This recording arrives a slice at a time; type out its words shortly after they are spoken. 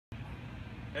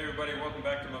Hey everybody, welcome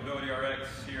back to Mobility RX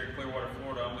here in Clearwater,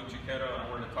 Florida. I'm Luke Giacchetto, and I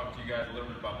wanted to talk to you guys a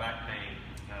little bit about back pain.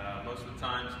 Most of the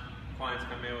times, clients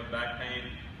come in with back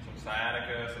pain, some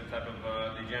sciatica, some type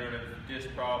of degenerative disc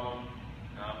problem.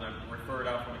 They're referred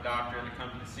out from a doctor and they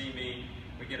come to see me.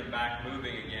 We get them back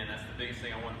moving again. That's the biggest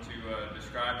thing I wanted to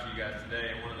describe to you guys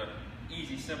today. And one of the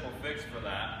easy, simple fix for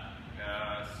that,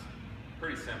 it's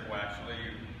pretty simple actually,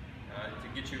 to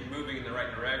get you moving in the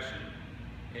right direction.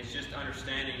 It's just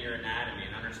understanding your anatomy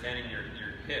and understanding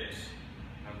your hips.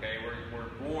 Okay,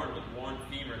 we're born with one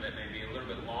femur that may be a little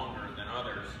bit longer than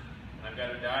others. And I've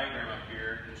got a diagram up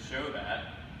here to show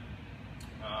that.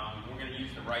 We're going to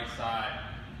use the right side,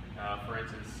 for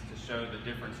instance, to show the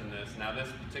difference in this. Now this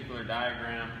particular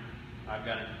diagram, I've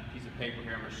got a piece of paper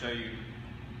here. I'm going to show you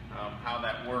how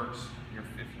that works. If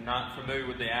you're not familiar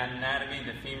with the anatomy,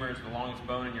 the femur is the longest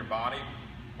bone in your body,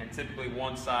 and typically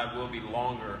one side will be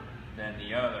longer than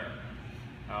the other.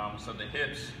 So the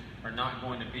hips are not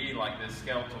going to be like this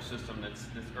skeletal system that's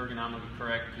this ergonomically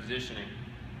correct positioning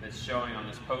that's showing on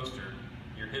this poster.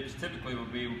 Your hips typically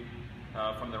will be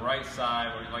from the right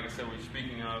side, or like I said, we're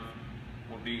speaking of,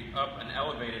 will be up and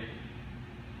elevated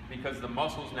because the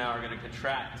muscles now are going to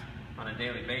contract on a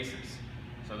daily basis.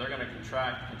 So they're going to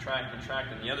contract,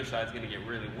 and the other side is going to get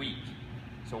really weak.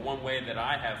 So one way that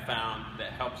I have found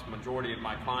that helps the majority of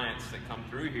my clients that come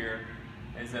through here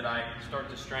is that I start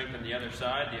to strengthen the other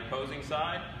side, the opposing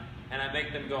side, and I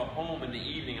make them go home in the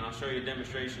evening, and I'll show you a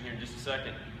demonstration here in just a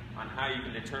second on how you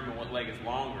can determine what leg is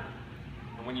longer.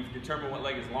 And when you determine what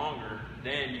leg is longer,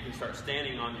 then you can start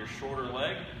standing on your shorter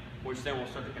leg, which then will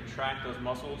start to contract those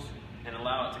muscles and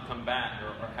allow it to come back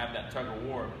or have that tug of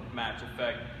war match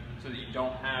effect so that you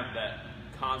don't have that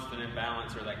constant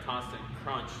imbalance or that constant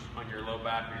crunch on your low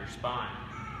back or your spine.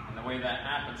 And the way that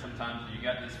happens sometimes is you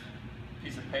got this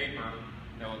piece of paper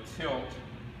that will tilt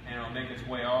and it'll make its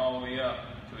way all the way up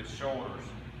to its shoulders.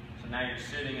 So now you're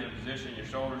sitting in a position, your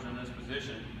shoulders in this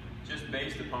position, just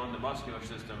based upon the muscular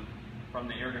system from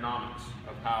the ergonomics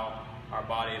of how our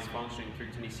body is functioning through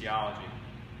kinesiology.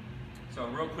 So a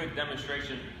real quick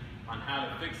demonstration on how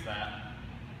to fix that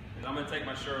is I'm going to take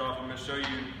my shirt off. I'm going to show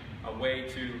you a way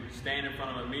to stand in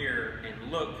front of a mirror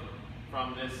and look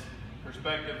from this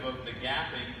perspective of the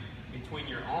gapping between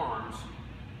your arms.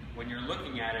 When you're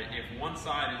looking at it, if one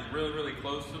side is really, really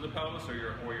close to the pelvis or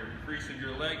your crease of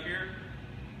your leg here,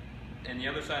 and the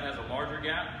other side has a larger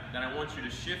gap, then I want you to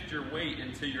shift your weight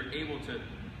until you're able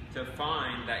to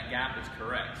find that gap is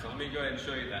correct. So let me go ahead and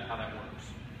show you how that works.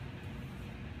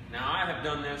 Now I have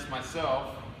done this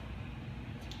myself,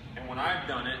 and when I've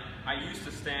done it, I used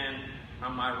to stand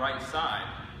on my right side.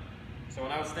 So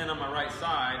when I was standing on my right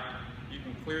side, you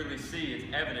can clearly see,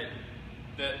 it's evident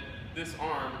that this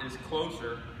arm is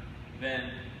closer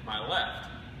than my left.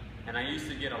 And I used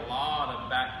to get a lot of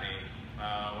back pain when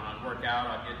I work out.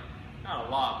 I get, not a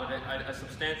lot, but a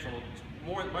substantial,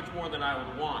 much more than I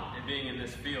would want it being in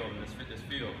this field, in this fitness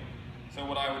field. So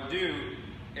what I would do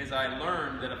is I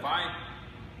learned that if I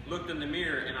looked in the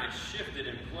mirror and I shifted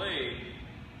and played,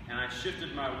 and I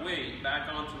shifted my weight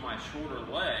back onto my shorter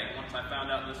leg, once I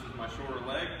found out this was my shorter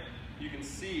leg, you can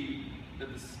see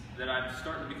that I'm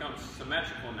starting to become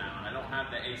symmetrical now, and I don't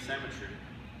have the asymmetry.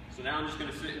 So now I'm just going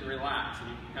to sit and relax, and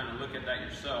you can kind of look at that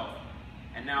yourself.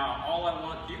 And now all I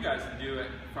want you guys to do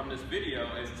from this video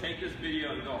is take this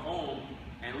video and go home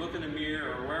and look in the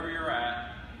mirror or wherever you're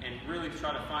at and really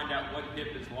try to find out what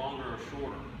hip is longer or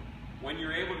shorter. When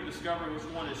you're able to discover which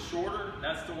one is shorter,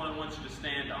 that's the one I want you to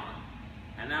stand on.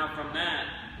 And now from that,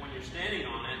 when you're standing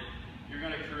on it, you're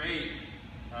going to create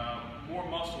more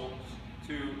muscles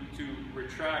to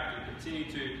retract and continue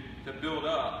to build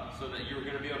up so that you're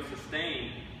going to be able to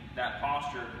sustain that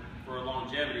posture for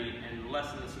longevity and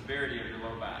lessen the severity of your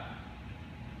low back.